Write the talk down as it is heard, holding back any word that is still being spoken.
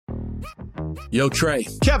Yo, Trey.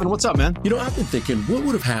 Kevin, what's up, man? I've been thinking, what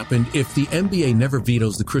would have happened if the NBA never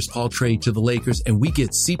vetoes the Chris Paul trade to the Lakers and we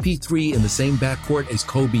get CP3 in the same backcourt as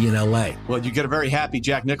Kobe in LA? Well, you get a very happy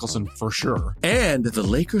Jack Nicholson for sure. And the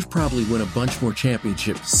Lakers probably win a bunch more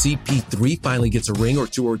championships. CP3 finally gets a ring or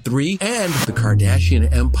 2 or 3, and the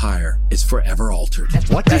Kardashian empire is forever altered.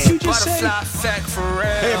 What did you just say?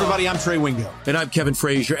 Hey, everybody, I'm Trey Wingo. And I'm Kevin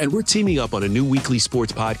Frazier, and we're teaming up on a new weekly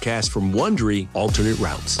sports podcast from Wondery, Alternate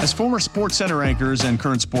Routes. As former Sports Center anchors and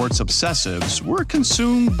current sports obsessives, we're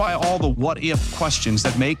consumed by all the what-if questions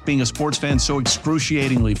that make being a sports fan so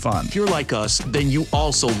excruciatingly fun. If you're like us, then you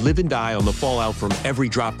also live and die on the fallout from every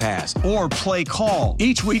drop pass. Or play call.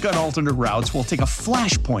 Each week on Alternate Routes, we'll take a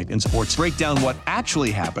flashpoint in sports, break down what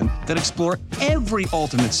actually happened, then explore every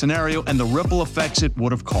alternate scenario and the ripple effects it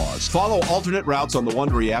would have caused. Follow Alternate Routes on the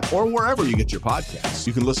Wondery app or wherever you get your podcasts.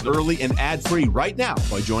 You can listen early and ad-free right now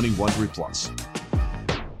by joining Wondery Plus.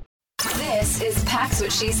 This is Pax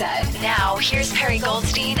What She Said. Now, here's Perry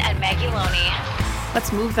Goldstein and Maggie Loney.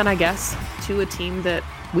 Let's move then, I guess, to a team that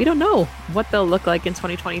we don't know what they'll look like in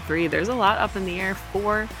 2023. There's a lot up in the air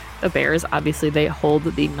for the Bears. Obviously, they hold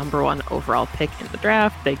the number 1 overall pick in the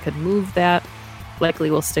draft. They could move that. Likely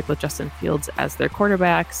will stick with Justin Fields as their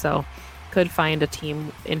quarterback, so could find a team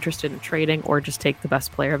interested in trading or just take the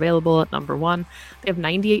best player available at number 1. They have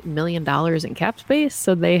 $98 million in cap space,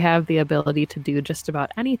 so they have the ability to do just about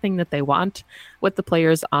anything that they want with the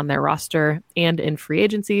players on their roster and in free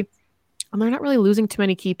agency. And they're not really losing too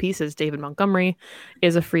many key pieces. David Montgomery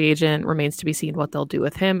is a free agent. Remains to be seen what they'll do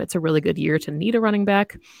with him. It's a really good year to need a running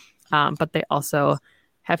back, but they also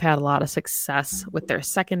have had a lot of success with their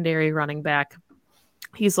secondary running back.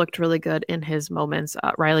 He's looked really good in his moments.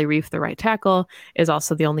 Riley Reif, the right tackle, is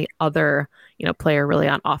also the only other, player really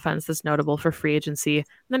on offense that's notable for free agency. And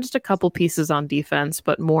then just a couple pieces on defense,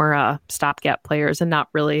 but more stopgap players and not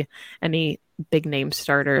really any big name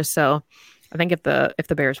starters. So I think if the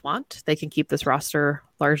Bears want, they can keep this roster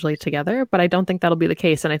largely together, but I don't think that'll be the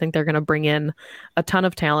case. And I think they're going to bring in a ton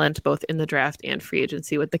of talent, both in the draft and free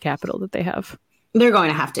agency with the capital that they have. They're going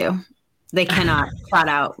to have to. They cannot plot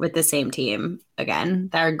out with the same team again.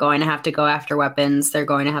 They're going to have to go after weapons. They're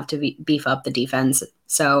going to have to beef up the defense.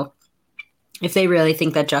 So if they really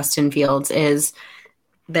think that Justin Fields is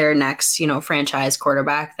their next, franchise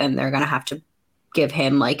quarterback, then they're going to have to give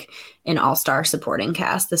him like an all-star supporting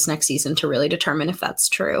cast this next season to really determine if that's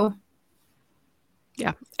true.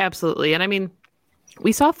 Yeah, absolutely. And I mean,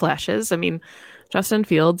 we saw flashes. I mean, Justin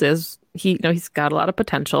Fields he's got a lot of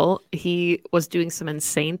potential. He was doing some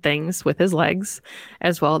insane things with his legs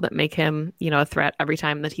as well that make him, a threat every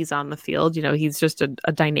time that he's on the field. He's just a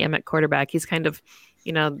dynamic quarterback. He's kind of,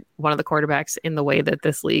 one of the quarterbacks in the way that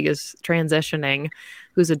this league is transitioning,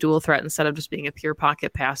 who's a dual threat instead of just being a pure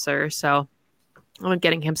pocket passer. So I think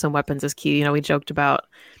getting him some weapons is key. We joked about,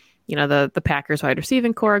 the Packers wide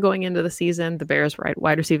receiving core going into the season. The Bears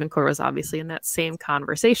wide receiving core was obviously in that same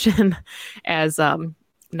conversation as,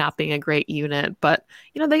 not being a great unit, but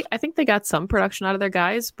I think they got some production out of their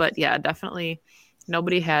guys, but yeah, definitely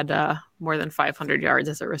nobody had more than 500 yards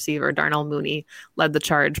as a receiver. Darnell Mooney led the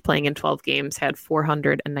charge, playing in 12 games, had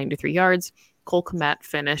 493 yards. Cole Kmet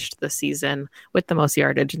finished the season with the most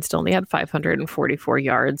yardage and still only had 544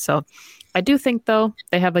 yards. So I do think, though,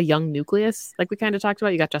 they have a young nucleus, like we kind of talked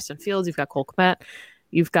about. You got Justin Fields, you've got Cole Kmet,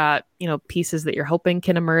 you've got pieces that you're hoping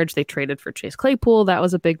can emerge. They traded for Chase Claypool. That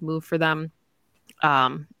was a big move for them.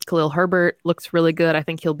 Khalil Herbert looks really good. I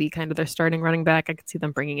think he'll be kind of their starting running back. I could see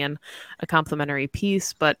them bringing in a complimentary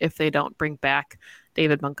piece, but if they don't bring back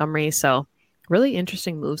David Montgomery, so really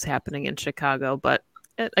interesting moves happening in Chicago. But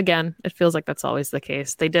it feels like that's always the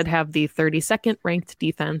case. They did have the 32nd ranked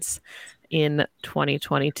defense in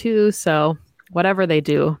 2022. So whatever they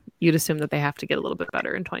do, you'd assume that they have to get a little bit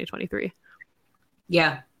better in 2023.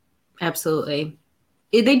 Yeah, absolutely.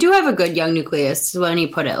 They do have a good young nucleus when you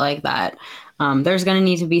put it like that. There's going to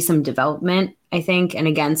need to be some development, I think. And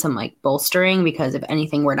again, some like bolstering, because if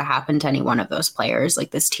anything were to happen to any one of those players,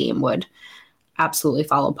 like this team would absolutely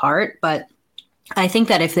fall apart. But I think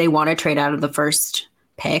that if they want to trade out of the first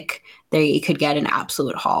pick, they could get an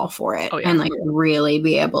absolute haul for it. And like really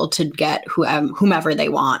be able to get whomever they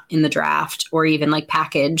want in the draft, or even like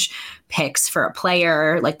package picks for a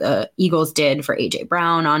player like the Eagles did for AJ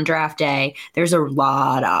Brown on draft day. There's a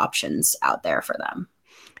lot of options out there for them.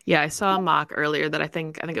 Yeah, I saw a mock earlier that I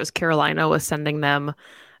think it was Carolina was sending them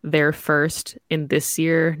their first in this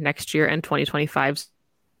year, next year, and 2025's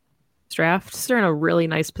draft. So they're in a really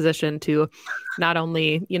nice position to not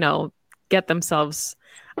only, get themselves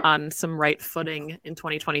on some right footing in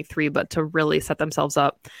 2023, but to really set themselves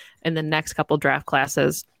up in the next couple draft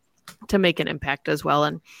classes to make an impact as well.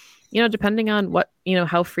 And depending on what,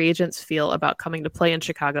 how free agents feel about coming to play in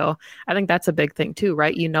Chicago, I think that's a big thing too,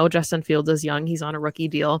 right? Justin Fields is young. He's on a rookie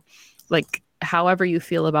deal. Like, however you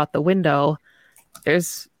feel about the window,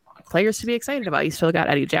 there's players to be excited about. You still got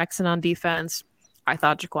Eddie Jackson on defense. I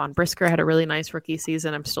thought Jaquan Brisker had a really nice rookie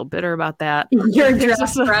season. I'm still bitter about that. Your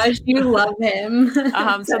draft crush, you love him.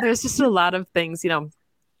 So there's just a lot of things,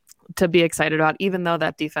 to be excited about, even though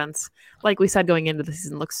that defense, like we said, going into the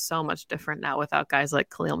season looks so much different now without guys like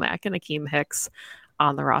Khalil Mack and Akeem Hicks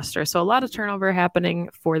on the roster. So a lot of turnover happening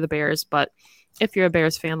for the Bears, but if you're a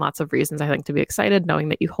Bears fan, lots of reasons, I think, to be excited, knowing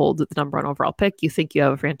that you hold the number 1 overall pick. You think you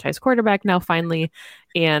have a franchise quarterback now, finally,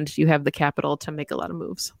 and you have the capital to make a lot of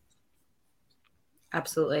moves.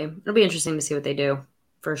 Absolutely. It'll be interesting to see what they do,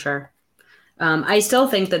 for sure. I still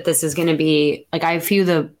think that this is going to be, like, I view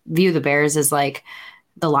the Bears as like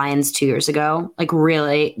the Lions 2 years ago. Like,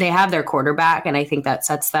 really, they have their quarterback, and I think that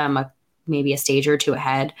sets them maybe a stage or two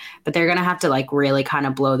ahead, but they're going to have to like really kind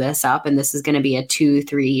of blow this up. And this is going to be a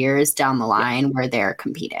 2-3 years down the line where they're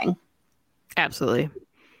competing. Absolutely.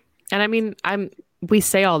 And I mean, we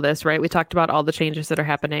say all this, right? We talked about all the changes that are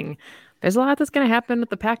happening. There's a lot that's going to happen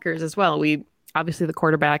with the Packers as well. Obviously the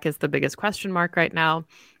quarterback is the biggest question mark right now.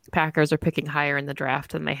 Packers are picking higher in the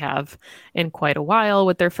draft than they have in quite a while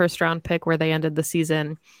with their first round pick where they ended the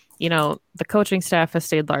season. The coaching staff has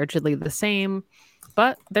stayed largely the same,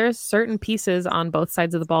 but there's certain pieces on both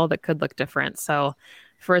sides of the ball that could look different. So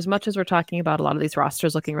for as much as we're talking about a lot of these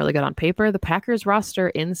rosters looking really good on paper, the Packers roster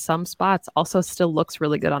in some spots also still looks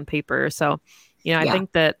really good on paper. So, I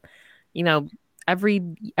think that,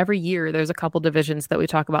 every year there's a couple divisions that we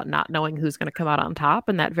talk about not knowing who's going to come out on top.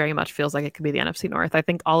 And that very much feels like it could be the NFC North. I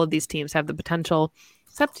think all of these teams have the potential,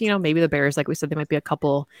 except, maybe the Bears, like we said, they might be a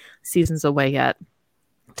couple seasons away yet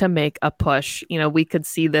to make a push. We could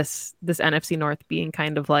see this NFC North being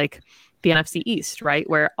kind of like the NFC East, right?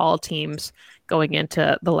 Where all teams going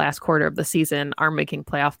into the last quarter of the season are making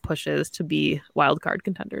playoff pushes to be wild card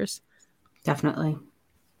contenders. Definitely.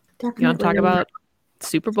 You want to talk about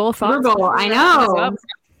Super Bowl thoughts? Super Bowl, I know.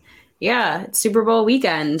 Yeah, it's Super Bowl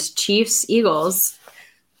weekend. Chiefs, Eagles.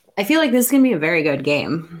 I feel like this is going to be a very good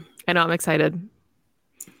game. I know, I'm excited.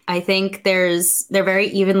 I think they're very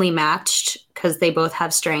evenly matched because they both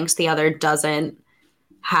have strengths the other doesn't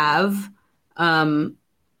have.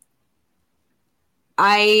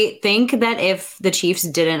 I think that if the Chiefs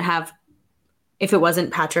if it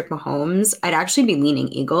wasn't Patrick Mahomes, I'd actually be leaning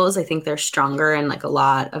Eagles. I think they're stronger in like a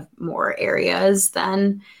lot of more areas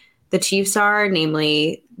than the Chiefs are,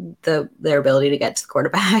 namely their ability to get to the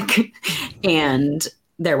quarterback and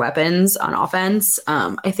their weapons on offense.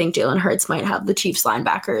 I think Jalen Hurts might have the Chiefs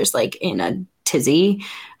linebackers like in a tizzy,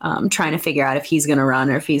 trying to figure out if he's going to run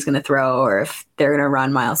or if he's going to throw or if they're going to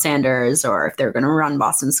run Miles Sanders or if they're going to run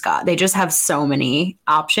Boston Scott. They just have so many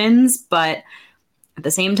options, but at the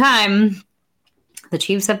same time, the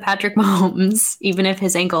Chiefs have Patrick Mahomes, even if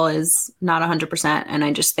his ankle is not 100%. And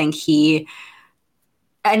I just think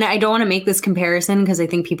and I don't want to make this comparison because I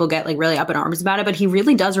think people get like really up in arms about it, but he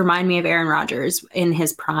really does remind me of Aaron Rodgers in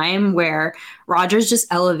his prime, where Rodgers just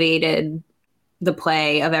elevated the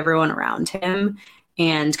play of everyone around him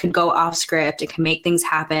and could go off script. It can make things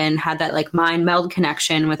happen, had that like mind meld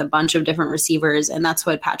connection with a bunch of different receivers. And that's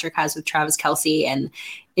what Patrick has with Travis Kelce. And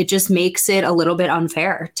it just makes it a little bit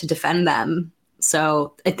unfair to defend them.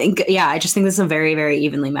 So I think, I just think this is a very, very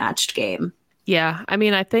evenly matched game. Yeah. I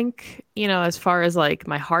mean, I think, as far as like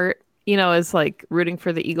my heart, is like rooting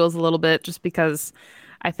for the Eagles a little bit, just because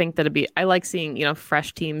I think that I like seeing,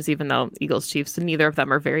 fresh teams, even though Eagles, Chiefs, and neither of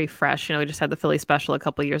them are very fresh. We just had the Philly special a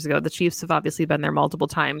couple of years ago. The Chiefs have obviously been there multiple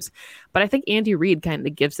times, but I think Andy Reid kind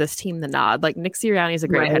of gives this team the nod. Like Nick Sirianni is a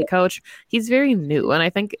great head coach. He's very new. And I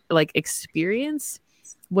think like experience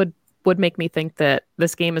would make me think that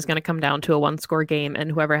this game is going to come down to a 1-score game,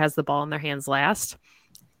 and whoever has the ball in their hands last,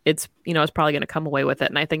 it's probably going to come away with it.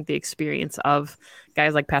 And I think the experience of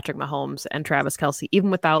guys like Patrick Mahomes and Travis Kelce, even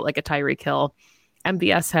without like a Tyreek Hill,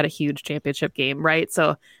 MVS had a huge championship game, right?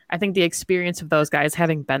 So I think the experience of those guys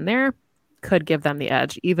having been there could give them the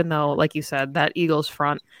edge, even though, like you said, that Eagles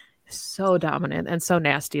front is so dominant and so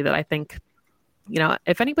nasty that I think,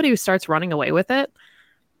 if anybody who starts running away with it,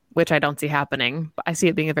 which I don't see happening, but I see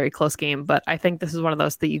it being a very close game. But I think this is one of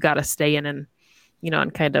those that you got to stay in and,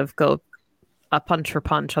 and kind of go a punch for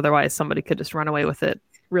punch. Otherwise, somebody could just run away with it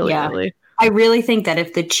really early. I really think that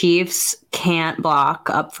if the Chiefs can't block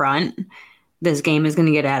up front, this game is going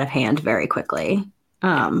to get out of hand very quickly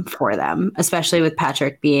for them, especially with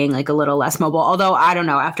Patrick being like a little less mobile. Although, I don't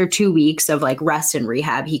know, after 2 weeks of like rest and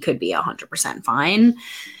rehab, he could be 100% fine.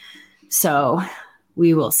 So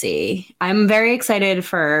we will see. I'm very excited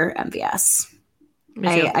for MVS.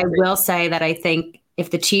 I will say that I think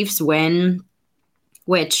if the Chiefs win,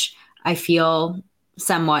 which I feel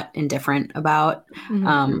somewhat indifferent about,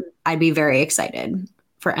 I'd be very excited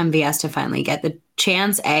for MVS to finally get the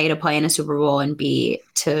chance, A, to play in a Super Bowl, and B,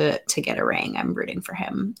 to get a ring. I'm rooting for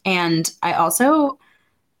him. And I also,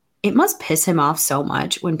 it must piss him off so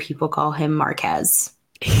much when people call him Marquez.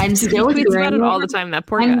 I'm still he tweets hearing about it all the time, that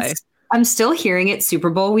poor guy. I'm still hearing it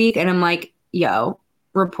Super Bowl week, and I'm like, yo,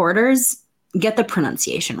 reporters, get the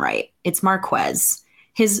pronunciation right. It's Marquez.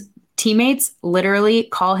 His teammates literally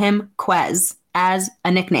call him Quez as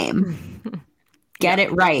a nickname. Get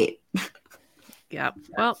it right. Yeah.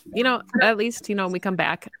 Well, at least, when we come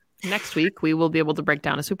back next week, we will be able to break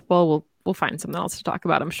down a Super Bowl. We'll find something else to talk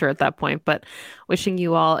about, I'm sure, at that point. But wishing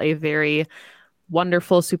you all a very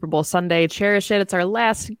wonderful Super Bowl Sunday. Cherish it. It's our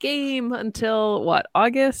last game until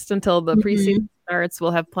August, until the preseason starts.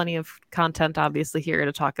 We'll have plenty of content, obviously, here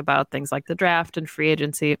to talk about things like the draft and free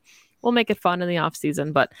agency. We'll make it fun in the off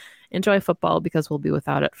season, but enjoy football because we'll be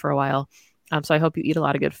without it for a while. So I hope you eat a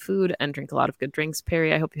lot of good food and drink a lot of good drinks.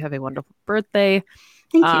 Perry, I hope you have a wonderful birthday.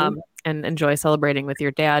 Thank you. And enjoy celebrating with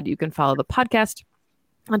your dad. You can follow the podcast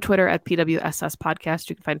on Twitter at PWSS Podcast.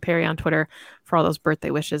 You can find Perry on Twitter for all those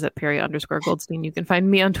birthday wishes at Perry_Goldstein. You can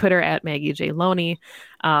find me on Twitter at Maggie J. Loney.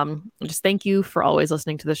 Just thank you for always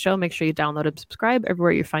listening to the show. Make sure you download and subscribe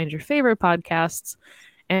everywhere you find your favorite podcasts.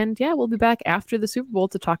 And yeah, we'll be back after the Super Bowl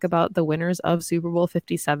to talk about the winners of Super Bowl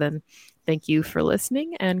 57. Thank you for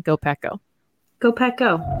listening, and go Pack Go. Go Pack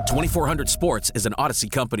Go. 2400 Sports is an Odyssey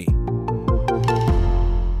company.